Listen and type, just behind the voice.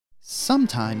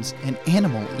Sometimes an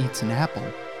animal eats an apple,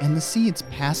 and the seeds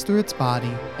pass through its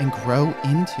body and grow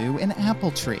into an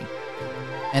apple tree.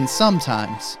 And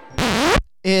sometimes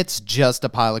it's just a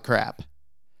pile of crap.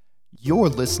 You're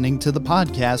listening to the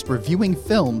podcast reviewing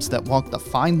films that walk the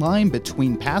fine line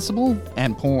between passable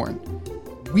and porn.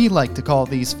 We like to call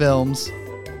these films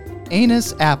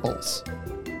anus apples.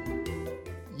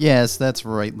 Yes, that's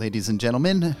right, ladies and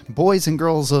gentlemen, boys and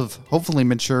girls of hopefully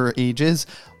mature ages.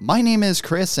 My name is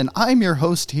Chris, and I'm your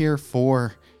host here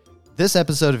for this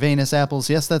episode of Anus Apples.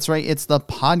 Yes, that's right, it's the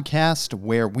podcast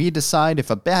where we decide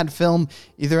if a bad film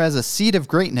either has a seed of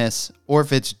greatness or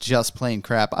if it's just plain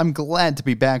crap. I'm glad to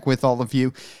be back with all of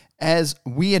you as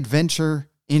we adventure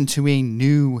into a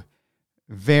new,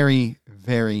 very,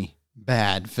 very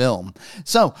bad film.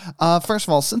 So, first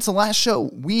of all, since the last show,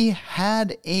 we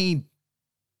had a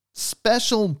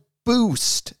special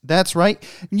boost. That's right.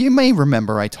 You may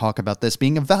remember I talk about this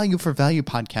being a value for value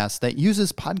podcast that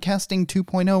uses podcasting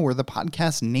 2.0 or the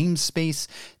podcast namespace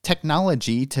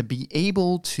technology to be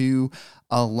able to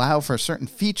allow for certain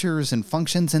features and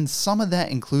functions, and some of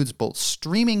that includes both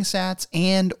streaming sats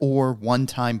and or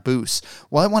one-time boosts.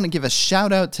 Well, I want to give a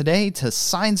shout out today to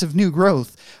Signs of New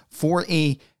Growth for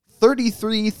a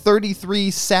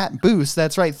 3333 sat boost.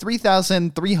 That's right,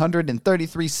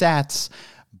 3,333 sats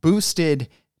boosted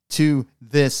to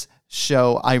this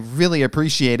show. I really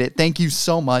appreciate it. Thank you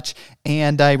so much.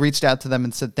 And I reached out to them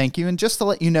and said thank you. And just to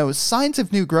let you know, Signs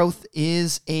of New Growth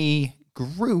is a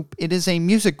group. It is a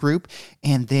music group,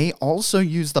 and they also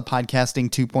use the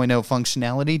podcasting 2.0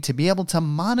 functionality to be able to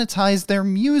monetize their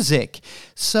music.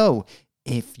 So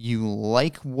if you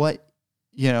like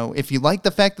if you like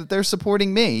the fact that they're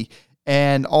supporting me,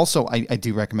 and also I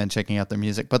do recommend checking out their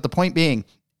music, but the point being,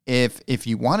 if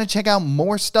you want to check out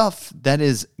more stuff that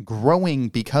is growing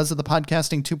because of the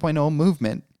podcasting 2.0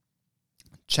 movement,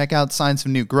 check out Signs of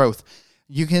New Growth.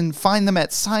 You can find them at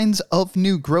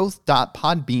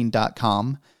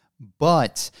signsofnewgrowth.podbean.com.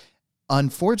 But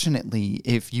unfortunately,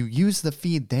 if you use the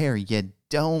feed there, you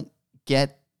don't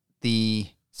get the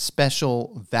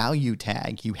special value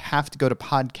tag. You have to go to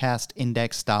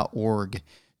podcastindex.org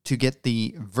to get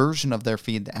the version of their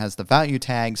feed that has the value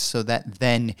tags, so that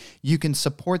then you can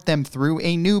support them through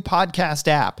a new podcast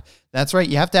app. That's right,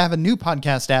 you have to have a new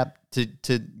podcast app to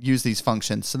use these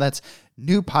functions. So that's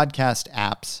new podcast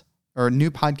apps, or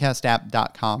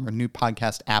newpodcastapp.com or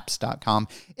newpodcastapps.com.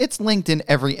 It's linked in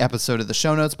every episode of the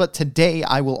show notes, but today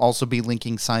I will also be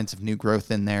linking Signs of New Growth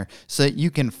in there so that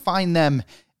you can find them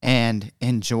and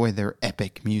enjoy their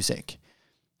epic music.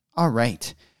 All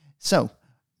right, so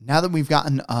now that we've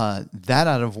gotten that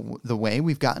out of the way,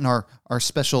 we've gotten our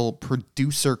special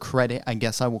producer credit, I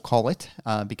guess I will call it,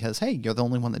 because, hey, you're the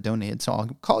only one that donated, so I'll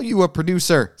call you a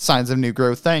producer, Signs of New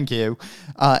Growth. Thank you.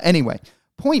 Anyway,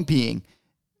 point being,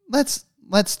 let's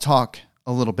talk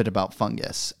a little bit about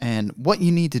fungus and what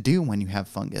you need to do when you have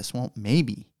fungus. Well,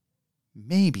 maybe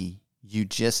you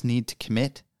just need to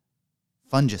commit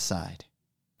fungicide.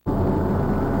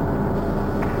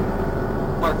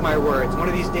 Mark my words, one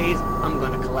of these days, I'm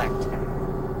gonna collect.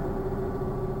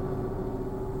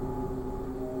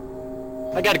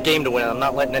 I got a game to win, I'm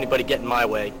not letting anybody get in my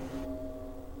way.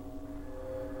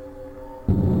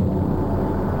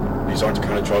 These aren't the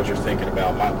kind of drugs you're thinking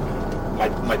about.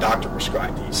 My doctor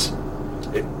prescribed these.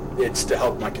 It's to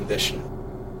help my condition.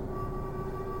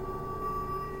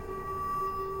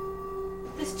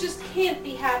 This just can't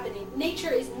be happening.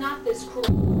 Nature is not this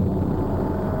cruel.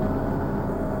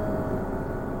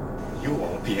 You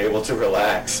won't be able to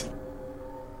relax.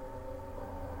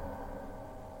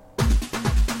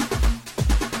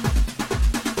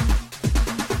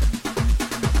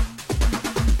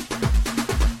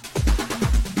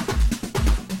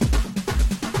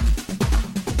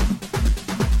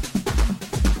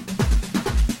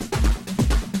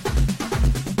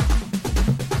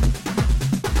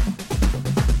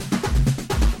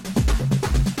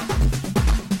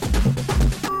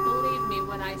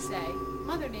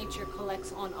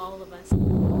 On all of us.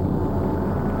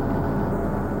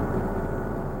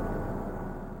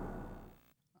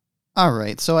 All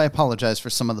right, so I apologize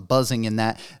for some of the buzzing in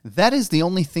that. That is the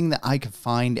only thing that I could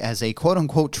find as a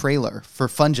quote-unquote trailer for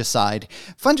Fungicide.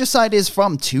 Fungicide is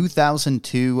from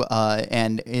 2002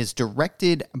 and is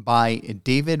directed by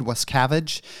David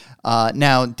Wascavage.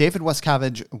 Now, David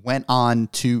Wascavage went on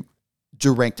to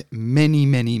direct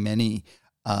many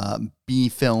B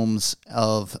films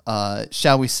of,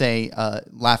 shall we say,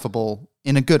 laughable,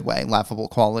 in a good way, laughable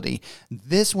quality.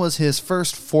 This was his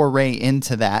first foray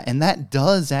into that, and that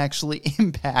does actually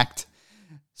impact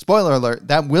spoiler alert,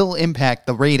 that will impact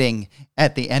the rating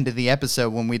at the end of the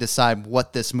episode when we decide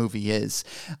what this movie is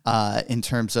in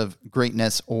terms of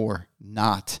greatness or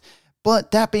not. But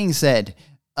that being said,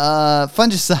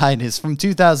 Fungicide is from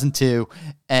 2002,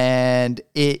 and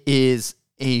it is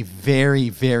a very,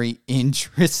 very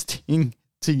interesting,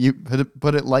 to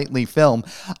put it lightly, film.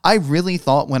 I really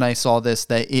thought when I saw this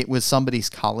that it was somebody's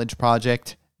college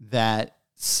project that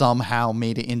somehow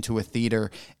made it into a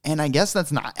theater, and I guess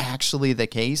that's not actually the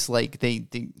case. Like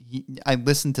I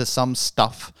listened to some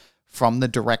stuff from the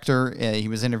director. He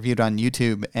was interviewed on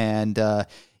YouTube, and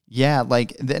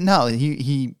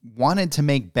he wanted to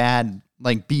make bad,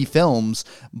 like, B films,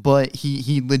 but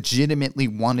he legitimately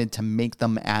wanted to make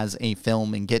them as a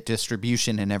film and get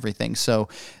distribution and everything. So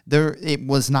it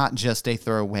was not just a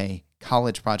throwaway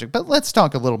college project. But let's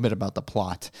talk a little bit about the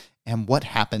plot and what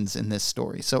happens in this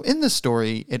story. So in this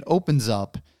story, it opens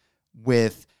up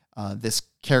with this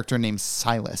character named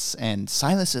Silas, and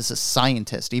Silas is a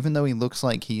scientist. Even though he looks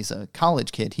like he's a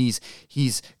college kid,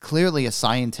 he's clearly a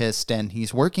scientist, and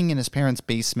he's working in his parents'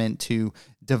 basement to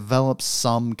develop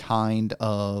some kind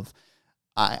of,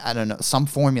 I don't know, some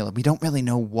formula. We don't really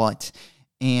know what.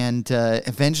 And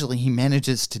eventually he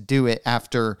manages to do it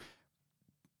after,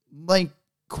 like,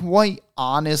 quite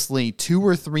honestly, 2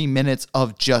 or 3 minutes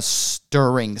of just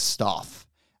stirring stuff.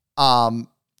 I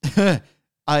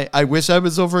wish I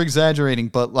was over exaggerating,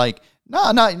 but like,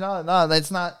 no,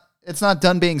 it's not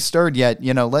done being stirred yet.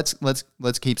 You know, let's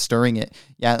keep stirring it.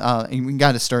 Yeah. We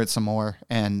got to stir it some more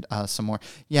and some more.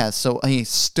 Yeah. So a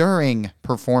stirring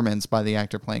performance by the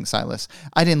actor playing Silas.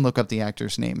 I didn't look up the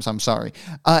actors' names. I'm sorry.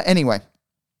 Anyway.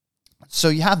 So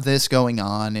you have this going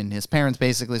on, and his parents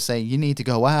basically say, you need to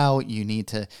go out, you need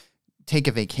to take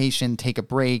a vacation, take a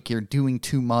break, you're doing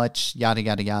too much, yada,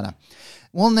 yada, yada.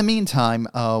 Well, in the meantime,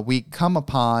 we come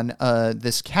upon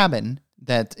this cabin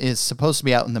that is supposed to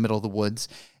be out in the middle of the woods,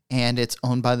 and it's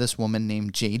owned by this woman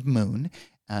named Jade Moon.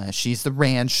 She's the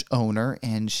ranch owner,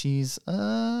 and she's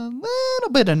a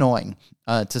little bit annoying,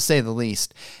 to say the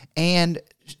least. And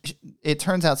it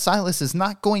turns out Silas is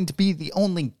not going to be the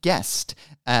only guest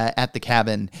at the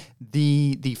cabin.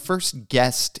 The first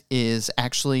guest is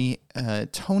actually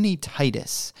Tony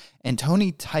Titus. And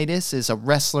Tony Titus is a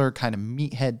wrestler, kind of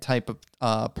meathead type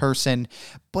of person,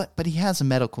 but he has a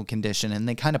medical condition, and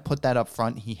they kind of put that up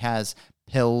front. He has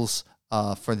pills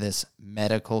for this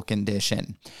medical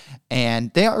condition,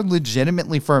 and they are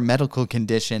legitimately for a medical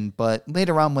condition, but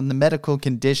later on when the medical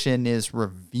condition is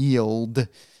revealed,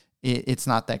 it's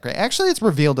not that great. Actually, it's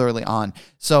revealed early on.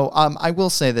 So I will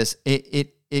say this,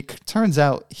 it turns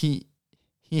out he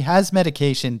has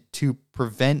medication to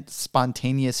prevent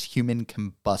spontaneous human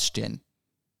combustion.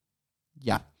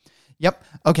 Yeah. Yep.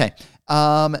 Okay.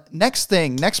 Next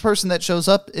person that shows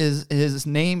up is, his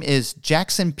name is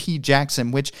Jackson P.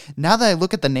 Jackson, which now that I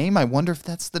look at the name, I wonder if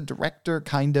that's the director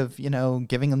kind of,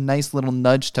 giving a nice little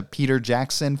nudge to Peter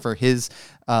Jackson for his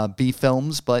B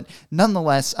films. But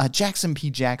nonetheless, Jackson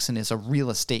P. Jackson is a real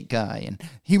estate guy, and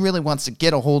he really wants to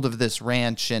get a hold of this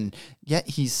ranch, and yet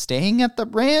he's staying at the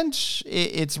ranch.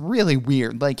 It's really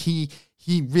weird. Like he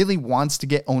really wants to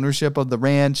get ownership of the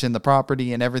ranch and the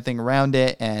property and everything around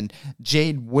it, and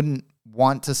Jade wouldn't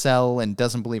want to sell and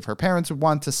doesn't believe her parents would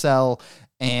want to sell,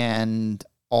 and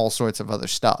all sorts of other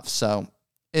stuff. So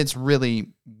it's really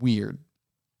weird.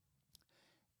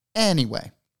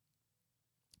 Anyway,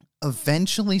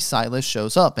 eventually Silas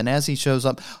shows up, and as he shows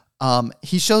up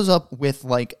with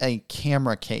like a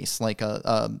camera case, like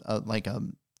a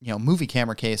movie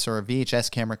camera case or a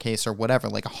VHS camera case or whatever,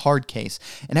 like a hard case.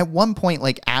 And at one point,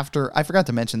 like after, I forgot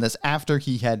to mention this, after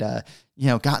he had,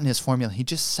 gotten his formula, he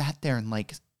just sat there and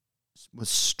like was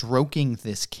stroking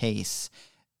this case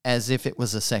as if it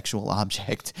was a sexual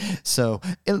object. So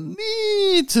a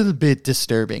little bit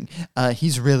disturbing.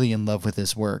 He's really in love with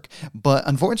his work, but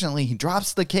unfortunately he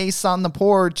drops the case on the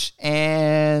porch,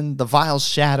 and the vial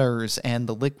shatters and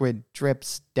the liquid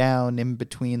drips down in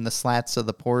between the slats of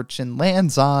the porch and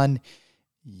lands on,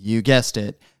 you guessed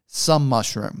it, some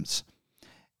mushrooms.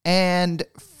 And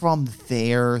from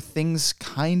there, things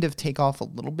kind of take off a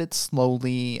little bit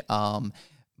slowly.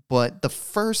 But the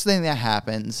first thing that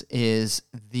happens is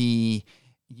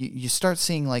you start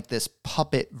seeing like this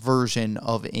puppet version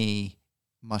of a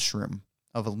mushroom,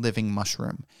 of a living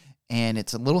mushroom. And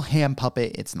it's a little hand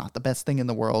puppet. It's not the best thing in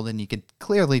the world, and you could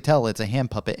clearly tell it's a hand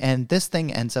puppet. And this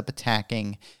thing ends up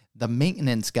attacking the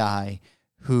maintenance guy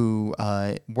who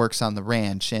works on the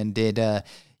ranch, and they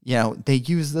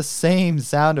use the same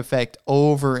sound effect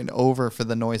over and over for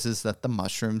the noises that the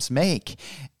mushrooms make.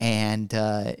 And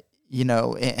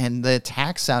and the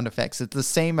attack sound effects. It's the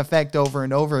same effect over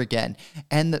and over again.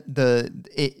 And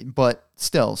but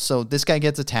still, so this guy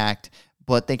gets attacked,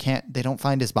 but they don't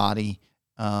find his body.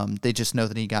 They just know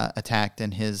that he got attacked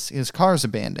and his car's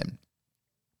abandoned.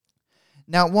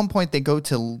 Now, at one point, they go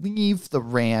to leave the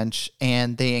ranch,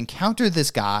 and they encounter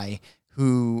this guy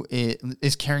who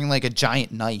is carrying like a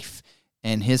giant knife,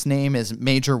 and his name is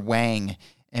Major Wang.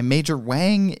 And Major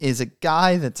Wang is a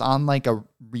guy that's on like a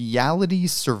reality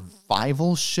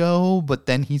survival show, but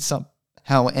then he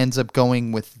somehow ends up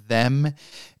going with them.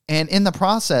 And in the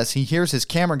process, he hears his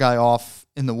camera guy off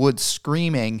in the woods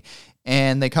screaming,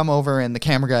 and they come over, and the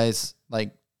camera guy's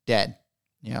like dead,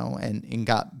 and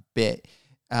got bit.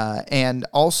 And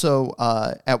also,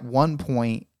 at one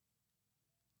point,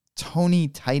 Tony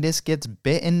Titus gets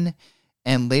bitten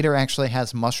and later actually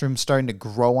has mushrooms starting to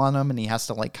grow on him, and he has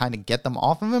to like kind of get them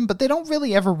off of him, but they don't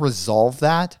really ever resolve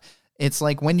that. It's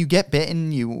like when you get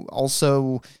bitten, you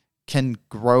also can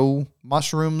grow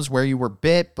mushrooms where you were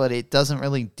bit, but it doesn't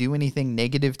really do anything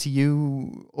negative to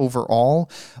you overall.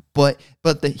 But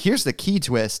here's the key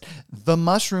twist. The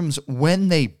mushrooms, when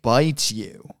they bite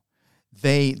you,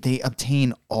 they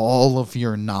obtain all of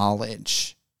your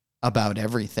knowledge about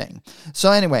everything.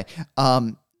 So anyway,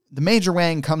 the Major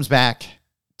Wang comes back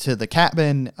to the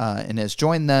cabin and has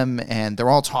joined them, and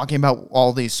they're all talking about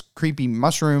all these creepy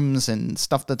mushrooms and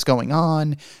stuff that's going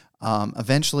on.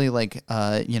 Eventually,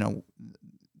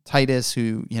 Titus,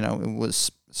 who,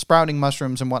 was sprouting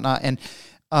mushrooms and whatnot, and,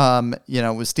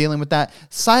 was dealing with that.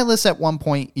 Silas at one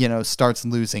point, starts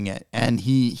losing it, and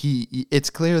he it's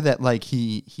clear that like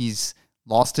he's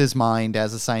lost his mind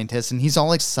as a scientist, and he's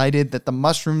all excited that the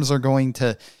mushrooms are going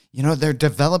to, they're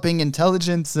developing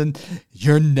intelligence and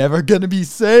you're never going to be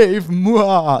safe.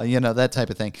 Mwah! That type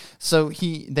of thing. So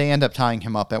they end up tying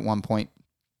him up at one point.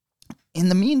 In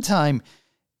the meantime,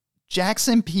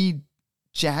 Jackson P.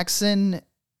 Jackson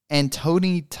and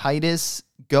Tony Titus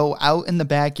go out in the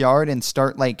backyard and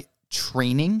start like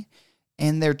training,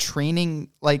 and they're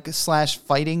training like /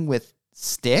 fighting with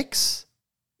sticks.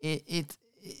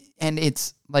 And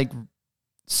it's like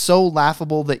so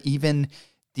laughable that even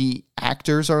the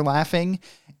actors are laughing.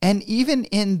 And even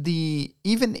in the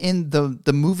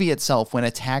movie itself, when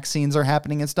attack scenes are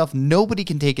happening and stuff, nobody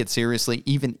can take it seriously,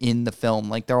 even in the film.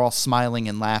 Like, they're all smiling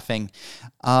and laughing.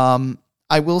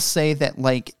 I will say that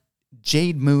like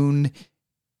Jade Moon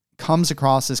comes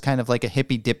across as kind of like a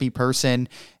hippy dippy person.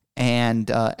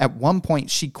 And at one point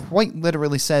she quite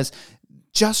literally says,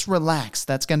 just relax.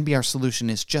 That's going to be our solution,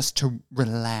 is just to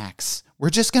relax. We're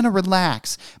just going to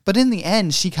relax. But in the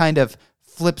end, she kind of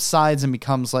flips sides and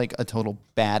becomes like a total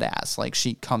badass. Like,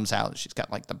 she comes out, she's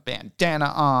got like the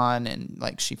bandana on, and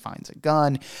like she finds a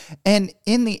gun. And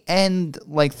in the end,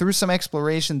 like through some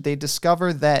exploration, they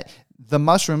discover that the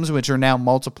mushrooms, which are now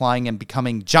multiplying and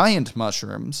becoming giant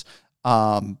mushrooms,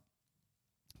 are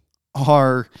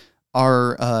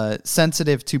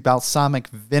sensitive to balsamic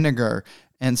vinegar.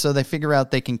 And so they figure out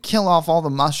they can kill off all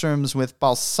the mushrooms with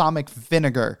balsamic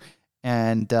vinegar.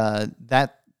 And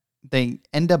that they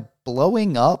end up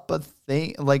blowing up a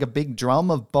big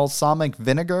drum of balsamic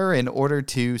vinegar in order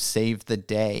to save the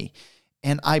day.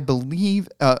 And I believe,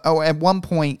 at one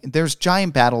point, there's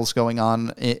giant battles going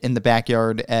on in the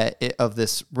backyard of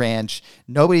this ranch.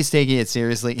 Nobody's taking it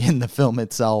seriously in the film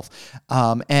itself.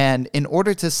 And in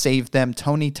order to save them,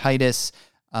 Tony Titus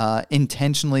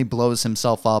intentionally blows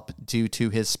himself up due to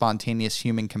his spontaneous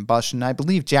human combustion. I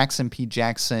believe Jackson P.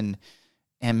 Jackson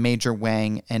and Major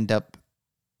Wang end up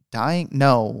dying.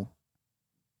 No,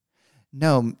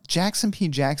 Jackson P.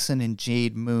 Jackson and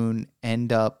Jade Moon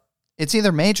end up, it's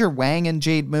either Major Wang and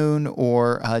Jade Moon,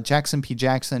 or Jackson P.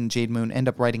 Jackson and Jade Moon end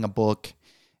up writing a book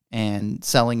and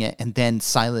selling it, and then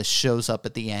Silas shows up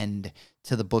at the end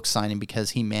to the book signing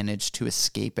because he managed to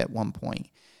escape at one point.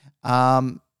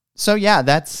 So yeah,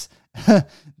 that's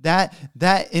that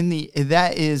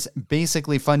is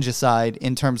basically Fungicide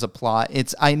in terms of plot.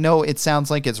 I know it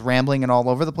sounds like it's rambling and all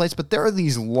over the place, but there are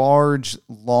these large,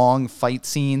 long fight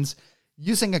scenes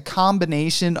using a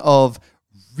combination of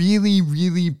really,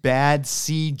 really bad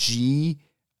CG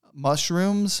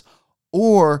mushrooms,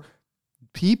 or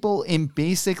people in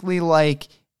basically like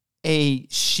a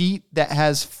sheet that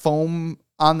has foam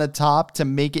on the top to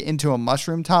make it into a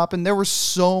mushroom top. And there were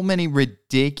so many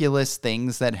ridiculous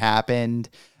things that happened.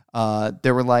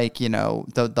 There were like,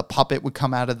 the puppet would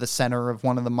come out of the center of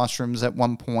one of the mushrooms at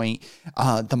one point.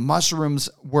 The mushrooms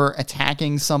were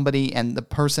attacking somebody, and the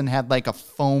person had like a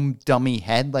foam dummy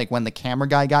head. Like when the camera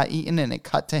guy got eaten and it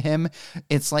cut to him,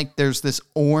 it's like there's this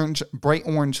bright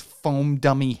orange foam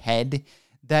dummy head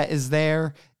that is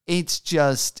there. It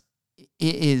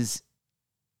is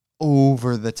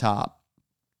over the top.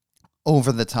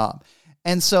 Over the top.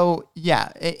 And so,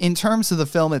 yeah, in terms of the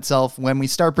film itself, when we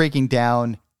start breaking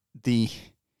down the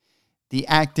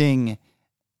acting,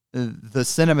 the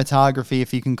cinematography,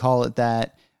 if you can call it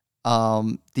that,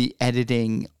 the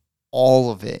editing,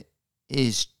 all of it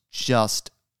is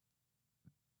just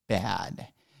bad.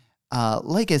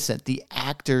 Like I said, the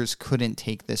actors couldn't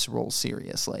take this role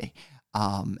seriously.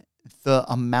 The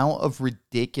amount of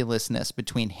ridiculousness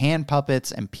between hand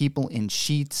puppets and people in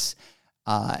sheets,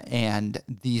 and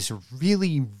these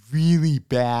really, really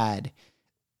bad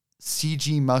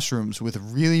CG mushrooms with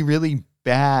really, really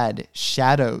bad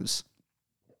shadows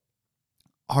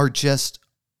are just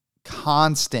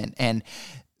constant, and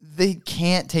they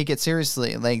can't take it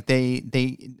seriously. Like the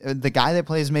guy that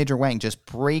plays Major Wang just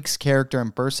breaks character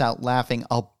and bursts out laughing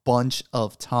a bunch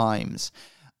of times.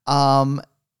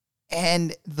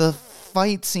 And the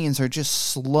fight scenes are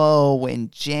just slow and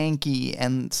janky,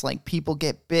 and it's like people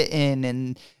get bitten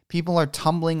and people are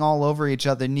tumbling all over each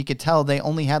other, and you could tell they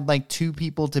only had like 2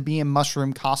 people to be in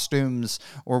mushroom costumes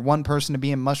or 1 person to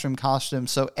be in mushroom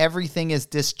costumes, so everything is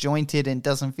disjointed and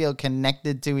doesn't feel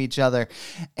connected to each other.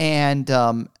 And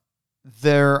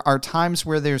there are times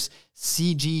where there's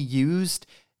CG used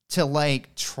to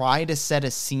like try to set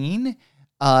a scene,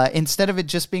 instead of it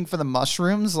just being for the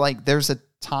mushrooms. Like there's a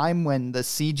time when the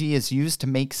CG is used to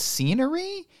make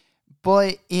scenery,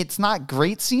 but it's not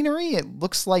great scenery. It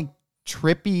looks like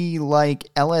trippy, like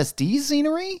LSD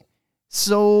scenery.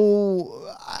 So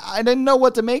I didn't know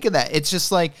what to make of that. It's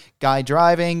just like guy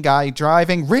driving,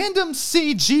 random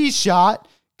CG shot,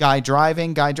 guy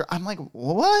driving. I'm like,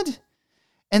 what?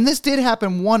 And this did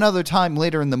happen one other time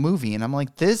later in the movie, and I'm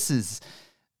like, this is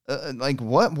like,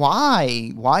 what?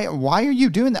 Why are you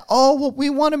doing that? Oh, well, we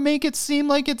want to make it seem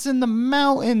like it's in the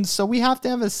mountains, so we have to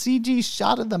have a CG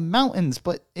shot of the mountains,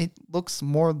 but it looks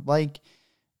more like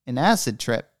an acid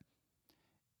trip.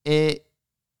 It's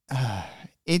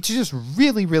just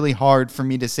really, really hard for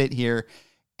me to sit here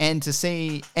and to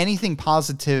say anything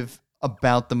positive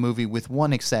about the movie, with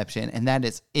one exception, and that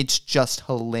is it's just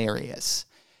hilarious.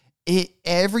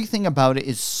 Everything about it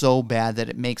is so bad that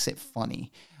it makes it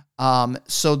funny.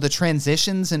 So the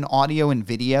transitions in audio and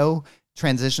video,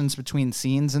 transitions between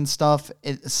scenes and stuff,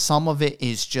 some of it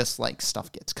is just like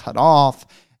stuff gets cut off.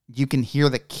 You can hear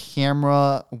the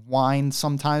camera whine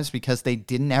sometimes because they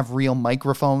didn't have real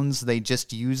microphones. They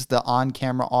just used the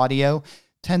on-camera audio.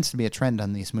 Tends to be a trend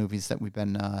on these movies that we've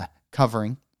been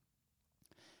covering.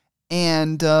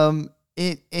 And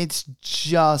it's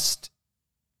just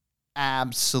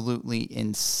absolutely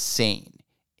insane.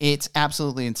 It's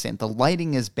absolutely insane. The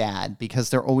lighting is bad because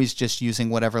they're always just using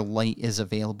whatever light is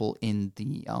available in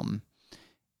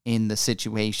the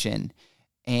situation.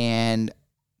 And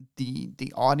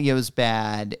the audio's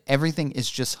bad. Everything is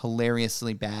just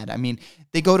hilariously bad. I mean,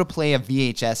 they go to play a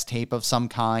VHS tape of some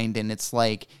kind, and it's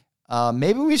like,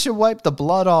 maybe we should wipe the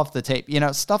blood off the tape. You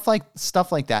know, stuff like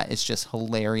that. It's just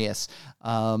hilarious.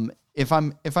 If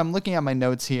I'm looking at my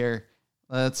notes here,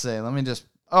 let's see. Let me just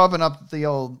open up the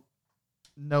old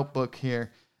notebook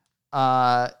here.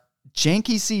 Janky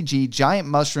CG, giant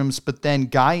mushrooms, but then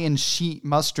guy in sheet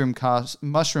mushroom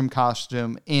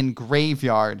costume in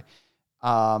graveyard.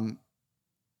 And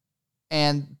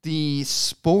the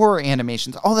spore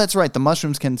animations. Oh, that's right. The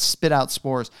mushrooms can spit out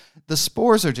spores. The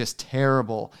spores are just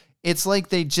terrible. It's like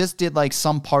they just did like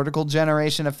some particle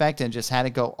generation effect and just had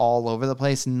it go all over the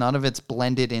place. None of it's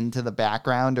blended into the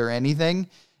background or anything.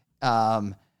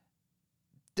 At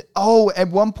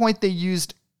one point they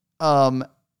used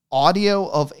audio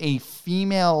of a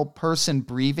female person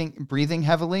breathing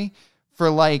heavily for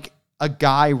like a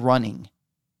guy running.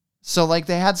 So like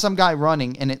they had some guy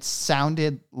running and it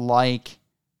sounded like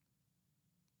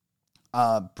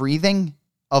breathing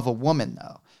of a woman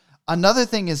though. Another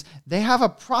thing is they have a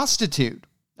prostitute,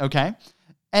 okay?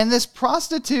 And this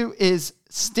prostitute is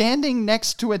standing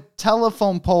next to a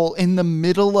telephone pole in the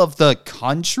middle of the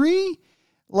country.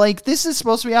 Like, this is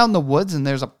supposed to be out in the woods, and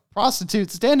there's a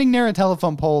prostitute standing near a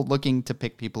telephone pole looking to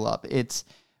pick people up. It's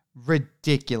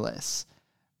ridiculous.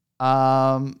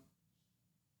 Let's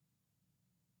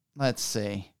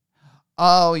see.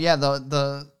 Oh, yeah,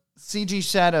 the CG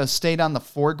shadows stayed on the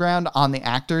foreground on the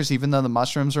actors, even though the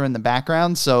mushrooms are in the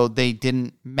background, so they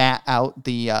didn't mat out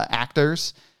the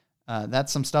actors.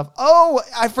 That's some stuff. Oh,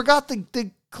 I forgot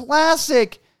the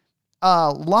classic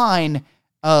line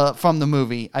from the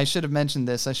movie. I should have mentioned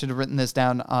this. I should have written this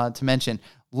down to mention.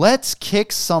 Let's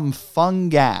kick some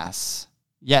fungas.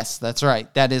 Yes, that's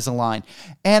right. That is a line.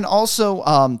 And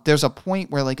also, there's a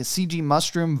point where like a CG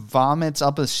mushroom vomits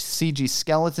up a CG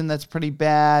skeleton that's pretty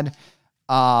bad.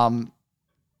 There's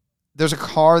there's a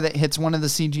car that hits one of the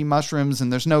CG mushrooms,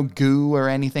 and there's no goo or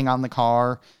anything on the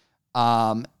car.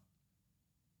 And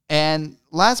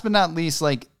last but not least,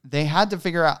 like, they had to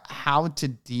figure out how to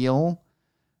deal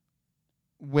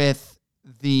with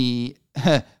the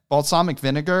balsamic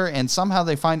vinegar, and somehow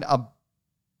they find a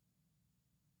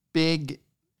big,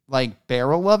 like,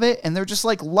 barrel of it, and they're just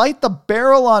like, light the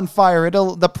barrel on fire.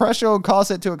 The pressure will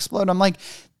cause it to explode. I'm like,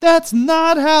 that's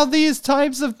not how these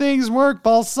types of things work.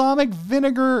 Balsamic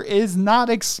vinegar is not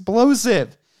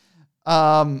explosive.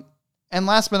 And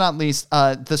last but not least,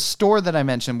 the store that I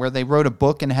mentioned where they wrote a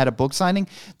book and had a book signing,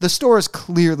 the store is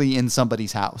clearly in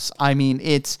somebody's house. I mean,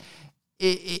 it's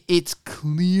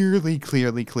clearly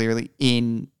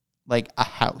in, like, a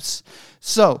house.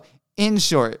 So, in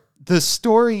short, the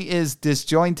story is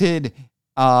disjointed.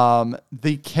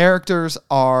 The characters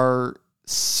are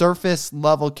surface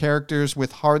level characters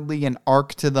with hardly an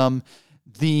arc to them.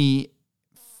 The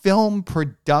film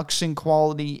production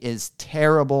quality is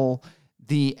terrible.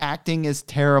 The acting is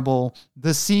terrible.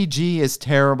 The CG is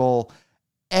terrible.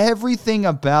 Everything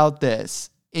about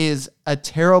this is a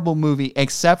terrible movie,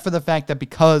 except for the fact that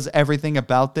because everything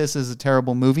about this is a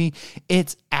terrible movie,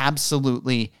 it's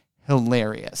absolutely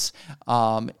hilarious.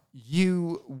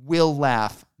 You will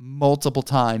laugh multiple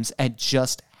times at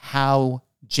just how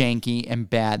janky and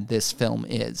bad this film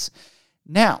is.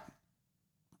 Now,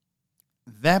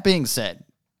 that being said,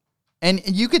 and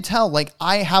you could tell, like,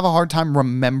 I have a hard time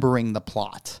remembering the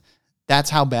plot. That's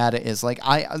how bad it is. Like,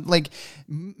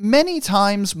 many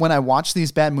times when I watch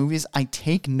these bad movies, I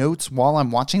take notes while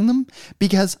I'm watching them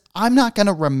because I'm not going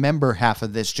to remember half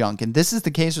of this junk. And this is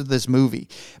the case with this movie.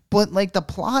 But, like, the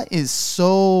plot is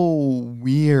so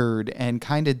weird and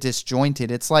kind of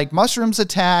disjointed. It's like mushrooms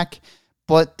attack,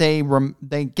 but they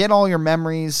get all your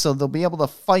memories, so they'll be able to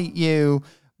fight you.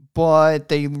 But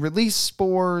they release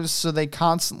spores, so they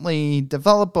constantly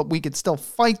develop, but we could still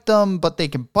fight them, but they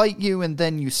can bite you, and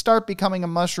then you start becoming a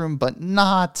mushroom, but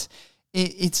not.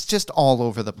 It's just all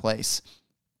over the place.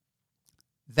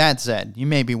 That said, you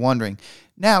may be wondering,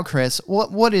 now, Chris,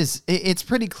 what is... It's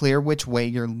pretty clear which way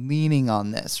you're leaning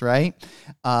on this, right?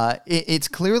 It's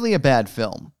clearly a bad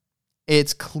film.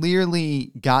 It's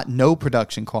clearly got no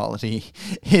production quality.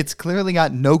 It's clearly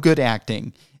got no good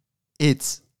acting.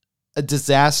 It's a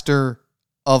disaster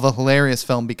of a hilarious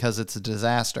film because it's a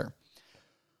disaster,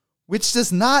 which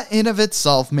does not in of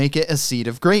itself make it a seed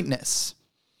of greatness.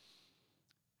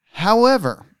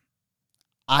 However,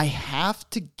 I have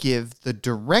to give the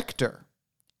director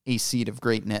a seed of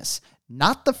greatness,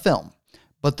 not the film,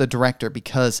 but the director,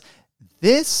 because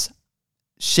this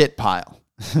shit pile,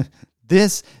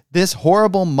 this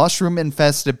horrible mushroom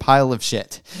infested pile of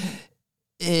shit,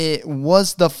 it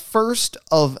was the first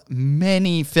of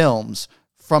many films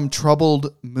from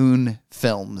Troubled Moon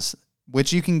Films,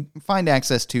 which you can find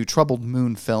access to.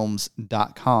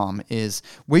 TroubledMoonFilms.com is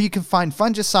where you can find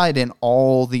Fungicide and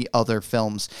all the other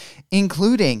films,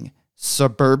 including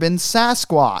Suburban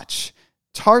Sasquatch,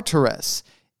 Tartarus,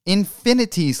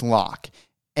 Infinity's Lock,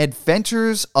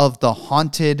 Adventures of the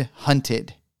Haunted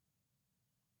Hunted.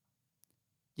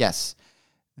 Yes,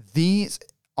 these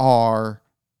are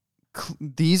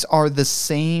the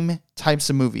same types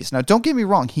of movies. Now, don't get me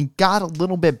wrong. He got a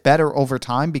little bit better over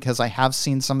time because I have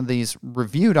seen some of these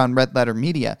reviewed on Red Letter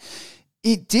Media.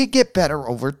 It did get better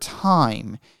over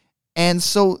time. And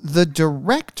so the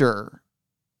director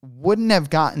wouldn't have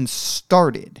gotten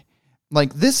started.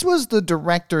 Like, this was the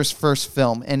director's first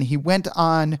film, and he went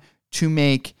on to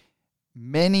make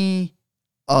many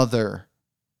other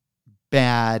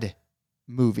bad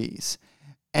movies.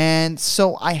 And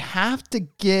so I have to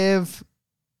give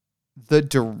the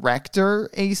director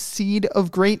a seed of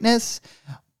greatness,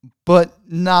 but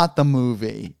not the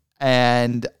movie.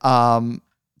 And to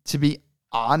be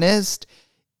honest,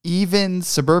 even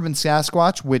Suburban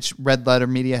Sasquatch, which Red Letter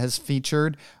Media has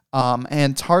featured,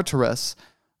 and Tartarus,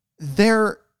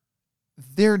 they're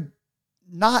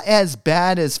not as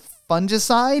bad as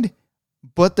Fungicide,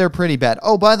 but they're pretty bad.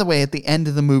 Oh, by the way, at the end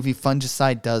of the movie,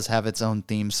 Fungicide does have its own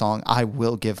theme song. I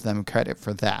will give them credit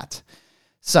for that.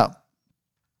 So,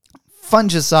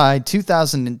 Fungicide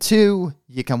 2002.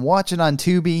 You can watch it on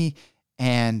Tubi,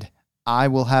 and I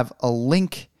will have a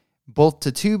link both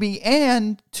to Tubi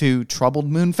and to Troubled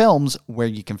Moon Films where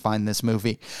you can find this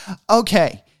movie.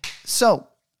 Okay, so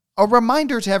a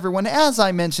reminder to everyone, as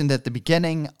I mentioned at the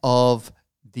beginning of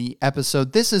the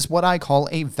episode, this is what I call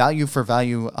a value for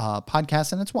value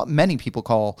podcast, and it's what many people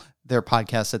call their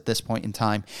podcast at this point in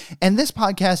time. And this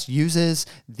podcast uses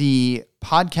the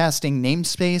podcasting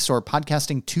namespace or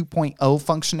podcasting 2.0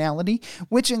 functionality,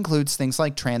 which includes things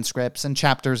like transcripts and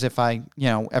chapters if I,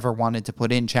 ever wanted to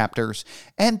put in chapters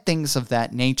and things of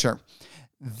that nature.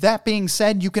 That being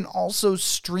said, you can also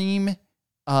stream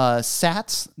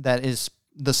sats, that is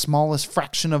the smallest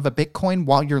fraction of a Bitcoin,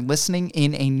 while you're listening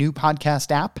in a new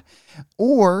podcast app.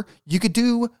 Or you could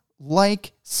do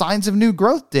like Signs of New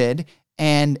Growth did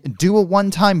and do a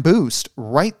one-time boost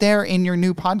right there in your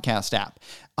new podcast app.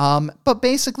 But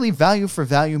basically, value for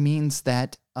value means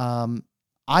that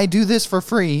I do this for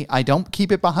free. I don't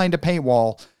keep it behind a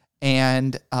paywall.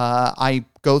 And I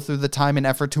go through the time and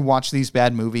effort to watch these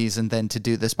bad movies and then to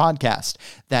do this podcast.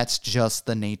 That's just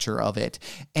the nature of it.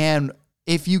 And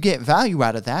if you get value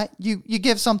out of that, you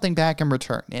give something back in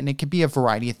return. And it could be a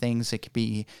variety of things. It could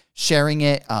be sharing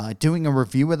it, doing a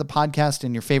review of the podcast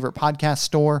in your favorite podcast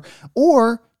store,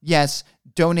 or, yes,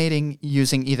 donating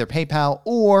using either PayPal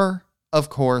or, of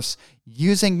course,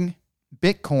 using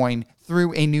Bitcoin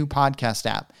through a new podcast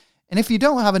app. And if you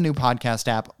don't have a new podcast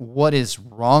app, what is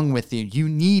wrong with you? You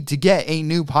need to get a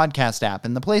new podcast app.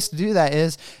 And the place to do that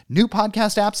is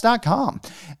newpodcastapps.com.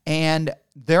 And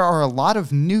there are a lot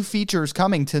of new features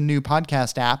coming to new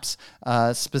podcast apps.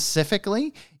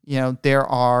 Specifically, there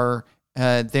are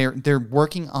they're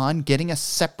working on getting a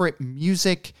separate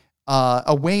music,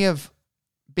 a way of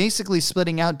basically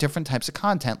splitting out different types of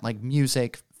content like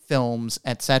music, films,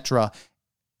 etc.,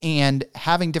 and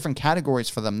having different categories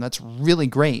for them. That's really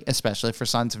great, especially for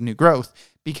Signs of New Growth,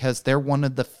 because they're one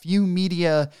of the few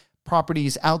media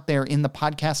properties out there in the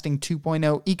podcasting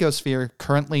 2.0 ecosphere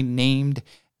currently named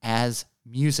as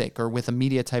music or with a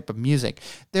media type of music.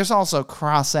 There's also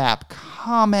cross-app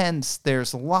comments.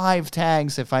 There's live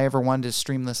tags. If I ever wanted to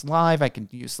stream this live, I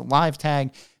could use the live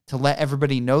tag to let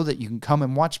everybody know that you can come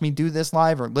and watch me do this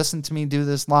live or listen to me do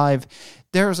this live.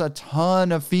 There's a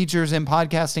ton of features in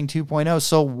podcasting 2.0.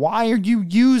 So why are you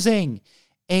using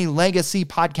a legacy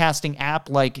podcasting app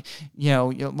like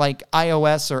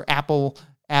iOS or Apple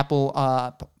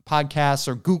Podcasts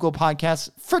or Google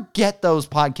Podcasts? Forget those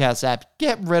podcast apps.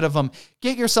 Get rid of them.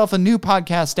 Get yourself a new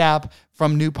podcast app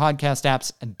from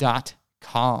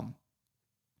newpodcastapps.com.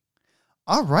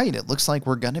 All right, it looks like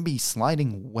we're going to be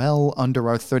sliding well under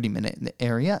our 30-minute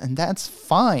area, and that's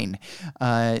fine.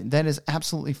 That is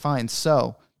absolutely fine.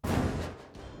 So,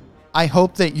 I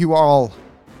hope that you all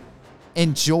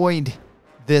enjoyed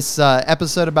this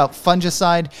episode about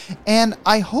fungicide, and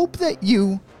I hope that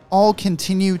you all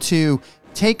continue to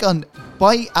take a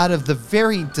bite out of the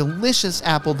very delicious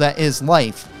apple that is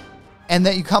life, and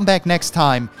that you come back next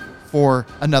time for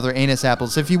another Anus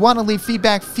Apples. If you want to leave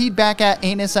feedback at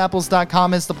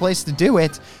anusapples.com is the place to do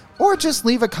it, or just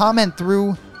leave a comment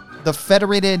through the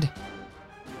federated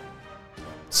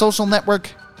social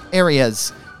network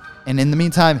areas. And in the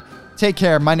meantime, take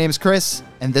care. My name is Chris,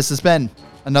 and this has been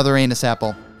another Anus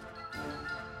Apple.